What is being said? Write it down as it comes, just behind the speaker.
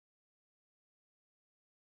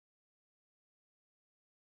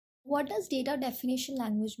What does data definition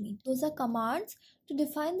language mean? Those are commands to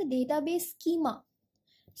define the database schema.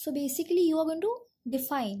 So basically you are going to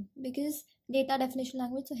define, because data definition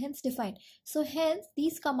language, so hence define. So hence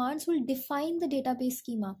these commands will define the database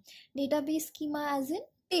schema. Database schema as in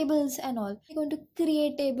tables and all. You're going to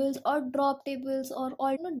create tables or drop tables or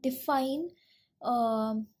define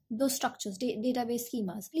those structures, database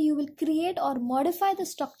schemas. You will create or modify the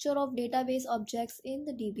structure of database objects in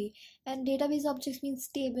the DB, and database objects means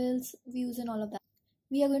tables, views and all of that.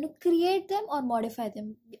 We are going to create them or modify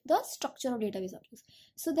them, the structure of database objects.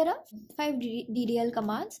 So there are 5 DDL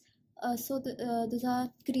commands. Those are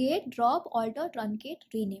create, drop, alter, truncate,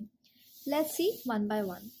 rename. Let's see one by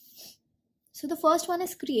one. So the first one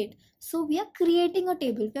is create. So we are creating a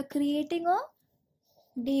table. We are creating a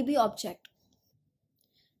DB object.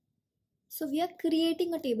 So we are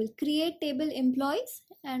creating a table. Create table employees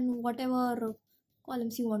and whatever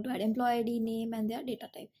columns you want to add, employee ID, name and their data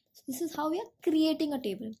type. So this is how we are creating a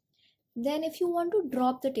table. Then if you want to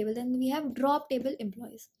drop the table, then we have drop table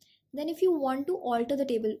employees. Then if you want to alter the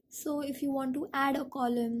table, so if you want to add a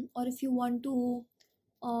column or if you want to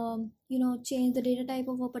change the data type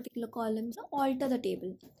of a particular column, so alter the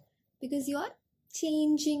table, because you are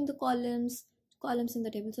changing the columns in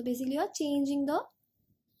the table. So basically you are changing the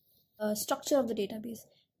structure of the database.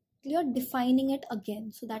 You are defining it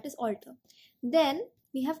again, so that is alter. Then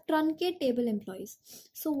we have truncate table employees.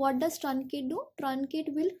 So what does truncate do?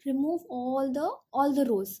 Truncate will remove all the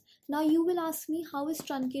rows. Now you will ask me, how is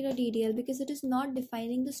truncate a DDL? Because it is not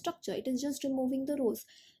defining the structure, it is just removing the rows.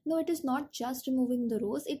 No, it is not just removing the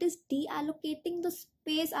rows, it is deallocating the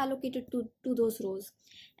space allocated to those rows,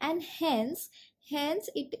 and hence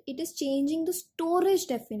it is changing the storage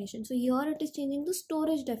definition. So here it is changing the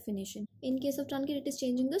storage definition. In case of truncate, it is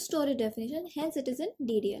changing the storage definition, hence it is in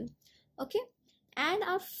DDL. Okay. And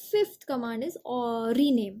our 5th command is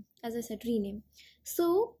rename. As I said, rename.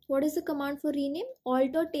 So what is the command for rename?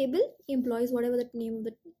 Alter table employees, whatever the name of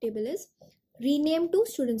the table is, rename to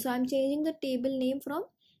students. So I'm changing the table name from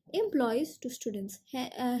employees to students.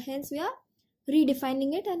 Hence we are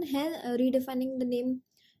redefining it, and redefining the name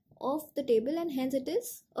of the table, and hence it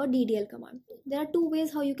is a DDL command. There are 2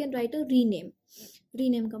 ways how you can write a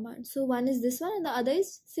rename command. So one is this one, and the other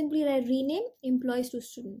is simply write rename employees to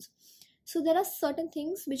students. So there are certain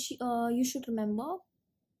things which you should remember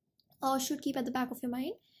or should keep at the back of your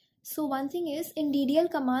mind. So one thing is, in DDL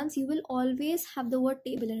commands you will always have the word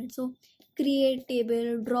table in it. So create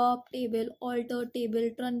table, drop table, alter table,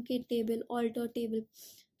 truncate table, alter table.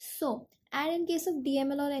 So, and in case of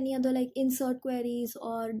DML or any other like insert queries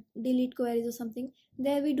or delete queries or something,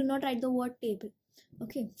 there we do not write the word table.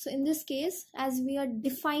 Okay, so in this case, as we are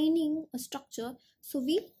defining a structure, so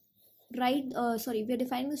we write we are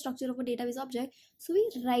defining the structure of a database object, so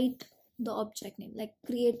we write the object name like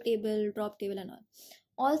create table, drop table and all.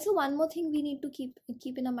 Also one more thing we need to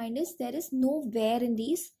keep in our mind is, there is no where in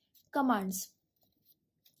these commands.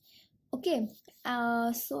 Okay,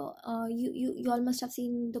 you all must have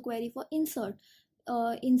seen the query for insert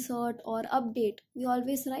or update. We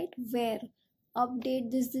always write where,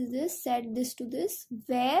 update this, set this to this,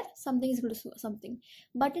 where something is equal to something.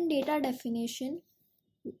 But in data definition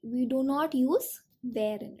we do not use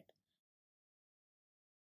where in it.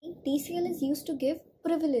 TCL is used to give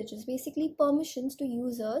privileges, basically permissions to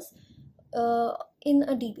users in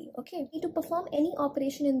a DB. Okay, to perform any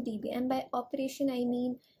operation in DB, and by operation I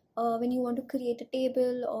mean when you want to create a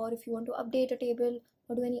table, or if you want to update a table,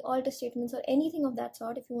 or do any alter statements or anything of that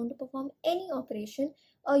sort. If you want to perform any operation,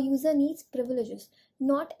 a user needs privileges.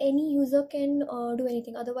 Not any user can do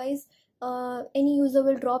anything. Otherwise any user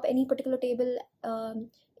will drop any particular table,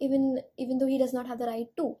 even though he does not have the right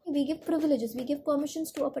to. We give privileges, we give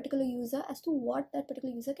permissions to a particular user as to what that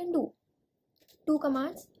particular user can do. 2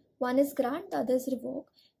 commands, one is grant, the other is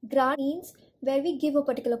revoke. Grant means where we give a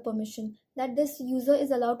particular permission that this user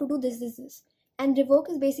is allowed to do this, and revoke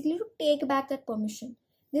is basically to take back that permission.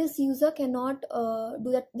 This user cannot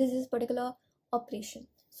do that, this particular operation.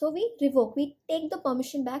 So we revoke, we take the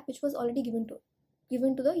permission back which was already given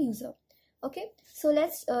to the user. Okay, so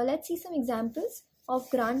let's see some examples of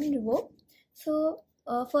grant and revoke. So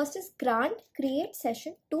first is grant create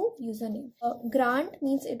session to username. Grant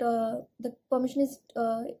means the permission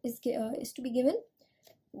is to be given.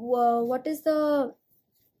 What is the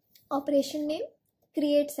operation name?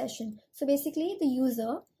 Create session. So basically the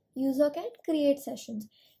user can create sessions,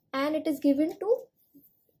 and it is given to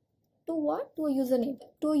what? To a username,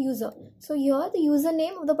 to a user. So here the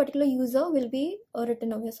username of the particular user will be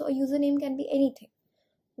written over here. So a username can be anything.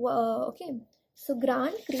 Okay, so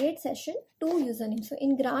grant create session to username. So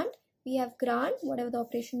in grant we have grant, whatever the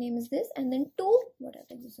operation name is this, and then to whatever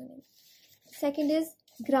the username. Second is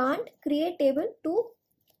grant create table to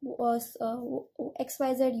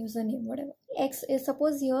xyz username, whatever x is.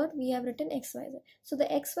 Suppose here we have written xyz, so the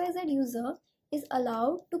xyz user is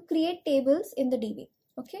allowed to create tables in the DB.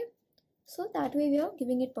 Okay, so that way we are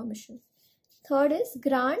giving it permission. Third is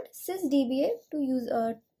grant sysdba to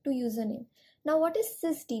username. Now what is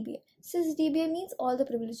sysdba? Sysdba means all the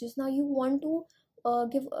privileges. Now you want to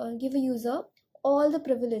give a user all the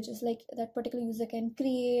privileges, like that particular user can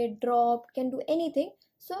create, drop, can do anything.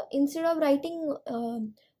 So instead of writing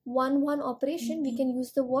one operation, we can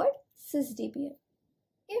use the word sysdba.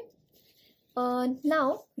 Okay.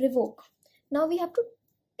 Now revoke. Now we have to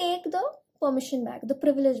take the permission back, the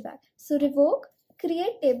privilege back. So revoke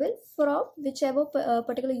create table from whichever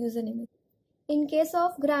particular username is. In case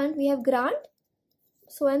of grant, we have grant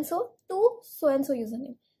so and so to so and so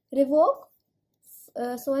username. Revoke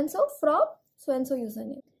so and so from so and so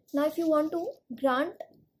username. Now if you want to grant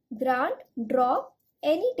drop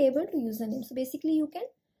any table to username, so basically you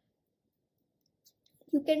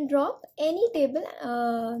can drop any table.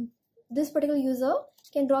 This particular user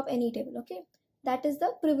can drop any table. Okay, that is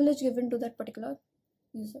the privilege given to that particular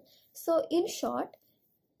user. So in short,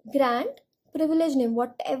 grant privilege name,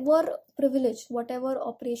 whatever privilege, whatever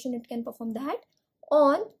operation it can perform, that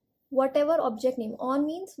on whatever object name. On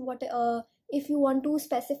means what if you want to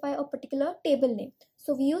specify a particular table name,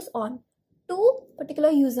 so we use on to particular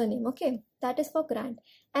username. Okay, that is for grant.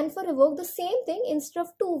 And for revoke, the same thing, instead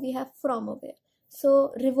of to we have from over here.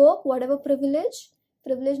 So revoke whatever privilege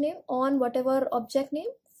name on whatever object name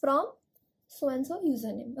from so and so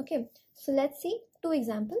username. Okay, so let's see two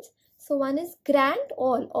examples. So one is grant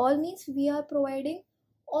all. All means we are providing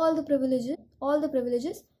all the privileges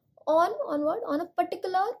on what? On a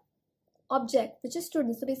particular object, which is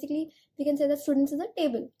students. So basically we can say that students is a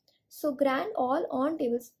table. So grant all on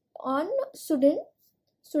tables, on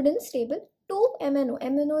students table to MNO.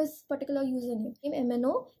 MNO is particular username.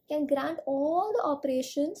 MNO can grant all the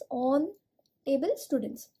operations on table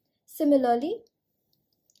students. Similarly,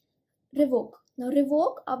 revoke. Now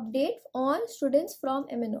revoke update on students from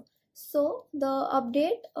MNO. So the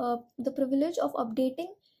update, the privilege of updating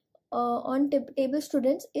on table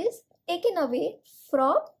students is taken away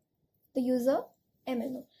from the user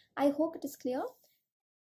MNO. I hope it is clear.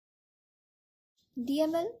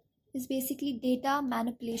 DML is basically data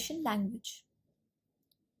manipulation language.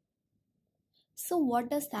 So what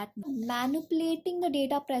does that mean? Manipulating the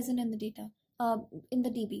data present in the data in the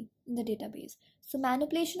DB, in the database. So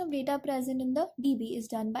manipulation of data present in the DB is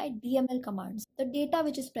done by DML commands. The data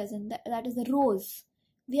which is present, that is the rows,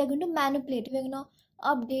 we are going to manipulate. We are going to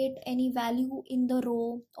update any value in the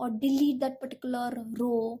row, or delete that particular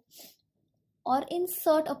row, or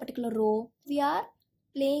insert a particular row. We are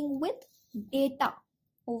playing with data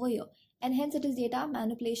over here, and hence it is data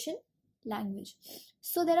manipulation language.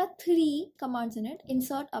 So there are three commands in it: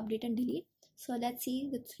 insert, update, and delete. So let's see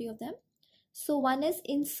the three of them. So one is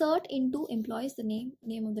insert into employees, the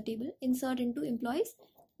name of the table. Insert into employees,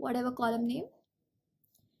 whatever column name.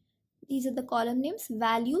 These are the column names,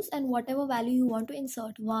 values, and whatever value you want to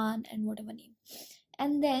insert, one and whatever name.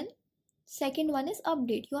 And then second one is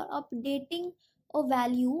update. You are updating a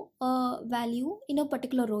value in a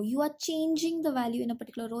particular row. You are changing the value in a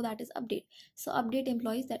particular row, that is update. So update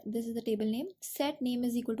employees, that this is the table name. Set name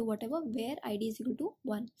is equal to whatever, where ID is equal to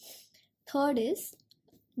 1. Third is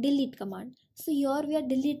delete command. So here we are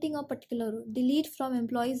deleting a particular row. Delete from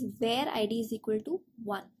employees where ID is equal to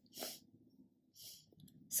 1.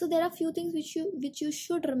 So there are few things which you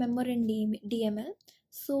should remember in DML.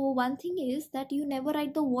 So one thing is that you never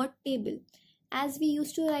write the word table, as we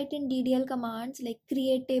used to write in DDL commands, like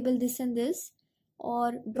create table this and this,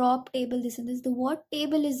 or drop table this and this. The word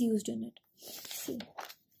table is used in it. See,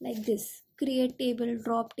 like this, create table,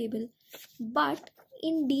 drop table. But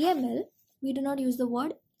in DML, we do not use the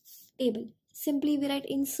word table. Simply we write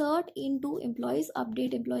insert into employees,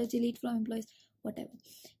 update employees, delete from employees, whatever.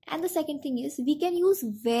 And the second thing is we can use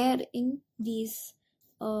where in these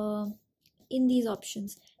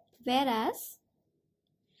options, whereas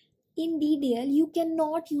in DDL you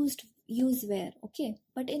cannot use where. Okay,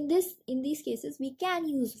 but in these cases we can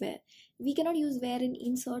use where. We cannot use where in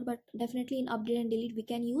insert, but definitely in update and delete we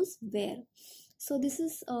can use where. So this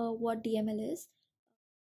is what DML is.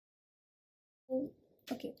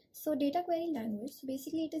 Okay, so data query language. So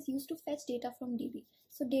basically it is used to fetch data from DB.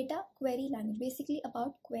 So data query language, basically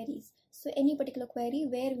about queries. So any particular query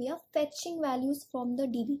where we are fetching values from the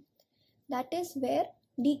DB, that is where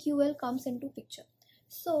DQL comes into picture.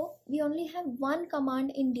 So we only have one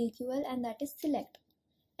command in DQL, and that is select.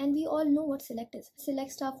 And we all know what select is.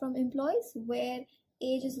 Select stuff from employees where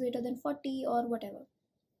age is greater than 40 or whatever.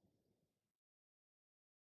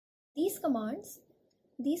 These commands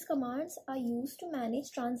are used to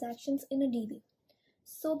manage transactions in a DB.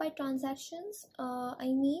 So by transactions, I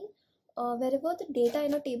mean wherever the data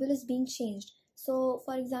in a table is being changed. So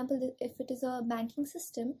for example, if it is a banking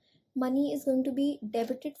system, money is going to be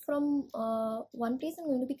debited from one place and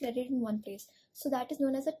going to be credited in one place. So that is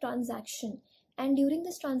known as a transaction. And during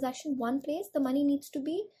this transaction, one place the money needs to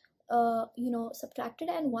be subtracted,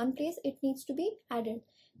 and one place it needs to be added.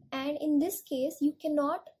 And in this case, you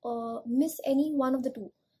cannot miss any one of the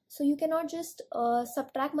two. So you cannot just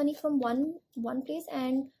subtract money from one place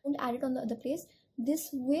and add it on the other place. This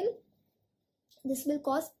will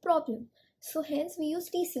cause problem. So hence we use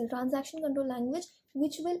TCL, transaction control language,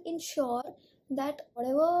 which will ensure that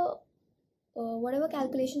whatever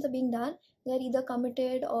calculations are being done, they are either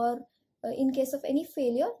committed or in case of any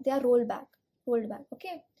failure, they are rolled back.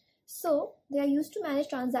 Okay, so they are used to manage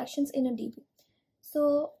transactions in a DB.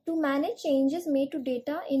 So to manage changes made to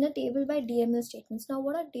data in a table by DML statements. Now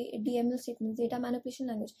what are DML statements? Data manipulation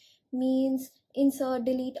language. Means insert,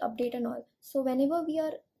 delete, update and all. So whenever we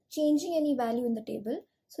are changing any value in the table,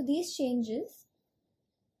 so these changes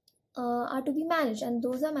are to be managed, and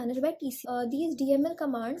those are managed by TCL. These DML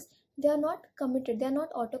commands, they are not committed, they are not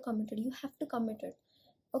auto committed, you have to commit it.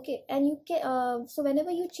 Okay, and you can so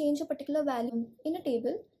whenever you change a particular value in a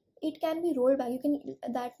table, it can be rolled back.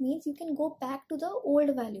 That means you can go back to the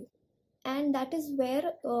old value, and that is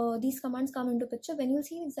where these commands come into picture. When you will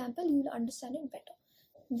see an example, you will understand it better.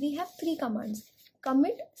 We have three commands: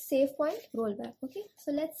 commit, save point, rollback. Okay,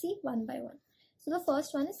 so let's see one by one. So the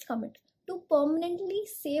first one is commit. To permanently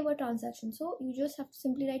save a transaction, so you just have to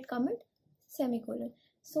simply write commit semicolon.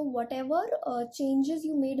 So whatever changes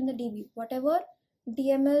you made in the DB, whatever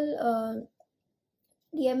DML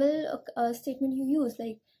statement you use,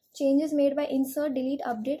 like changes made by insert, delete,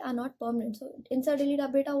 update are not permanent. So insert, delete,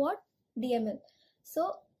 update are what? DML.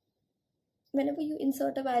 So whenever you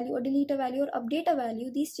insert a value or delete a value or update a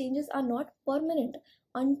value, these changes are not permanent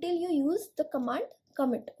until you use the command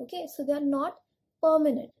commit. Okay, so they are not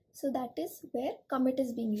permanent. So that is where commit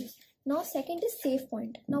is being used. Now second is save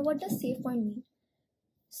point. Now what does save point mean?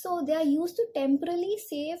 So they are used to temporarily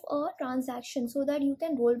save a transaction so that you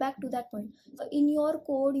can roll back to that point. So in your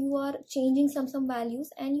code, you are changing some values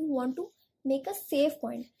and you want to make a save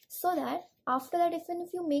point, so that after that, even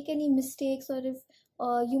if you make any mistakes or if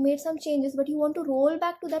you made some changes, but you want to roll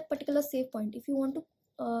back to that particular save point, if you want to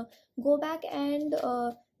go back and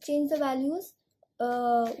change the values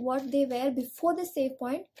what they were before the save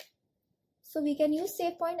point, so we can use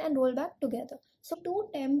save point and roll back together. So to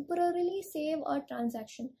temporarily save a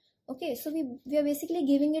transaction. Okay, so we are basically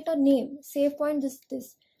giving it a name, save point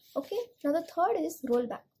this. Okay, now the third is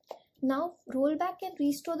rollback. Now rollback can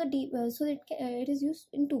restore the DB, so it is used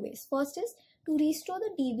in two ways. First is to restore the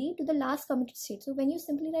DB to the last committed state. So when you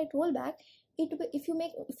simply write rollback, if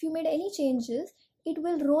you made any changes, it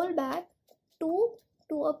will roll back to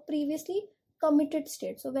a previously committed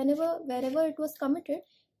state. So wherever it was committed,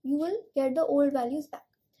 you will get the old values back.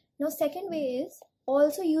 Now second way is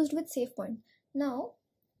also used with save point. Now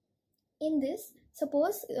in this,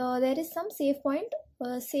 suppose there is some save point,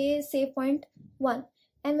 say save point 1,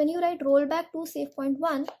 and when you write rollback to save point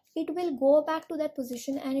 1, it will go back to that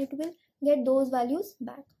position and it will get those values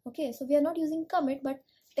back. Okay, so we are not using commit, but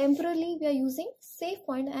temporarily we are using save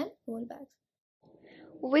point and rollback.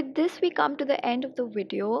 With this, we come to the end of the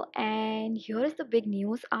video, and here is the big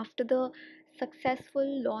news. After the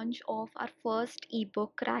successful launch of our first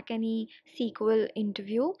ebook, Crack Any SQL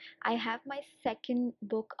Interview, I have my second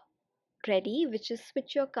book ready, which is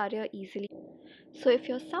Switch Your Career Easily. So if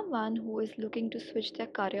you're someone who is looking to switch their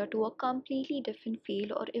career to a completely different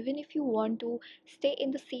field, or even if you want to stay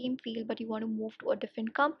in the same field but you want to move to a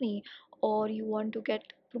different company, or you want to get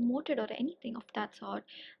promoted or anything of that sort,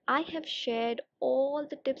 I have shared all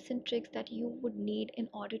the tips and tricks that you would need in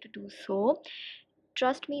order to do so.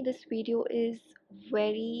 Trust me, this video is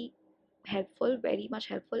very helpful, very much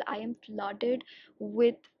helpful. I am flooded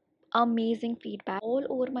with amazing feedback all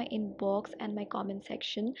over my inbox and my comment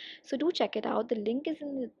section, so do check it out. The link is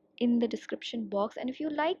in the description box, and if you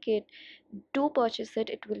like it, do purchase it.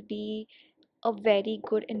 It will be a very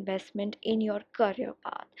good investment in your career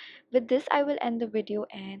path. With this, I will end the video,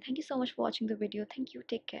 and thank you so much for watching the video. Thank you,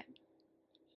 take care.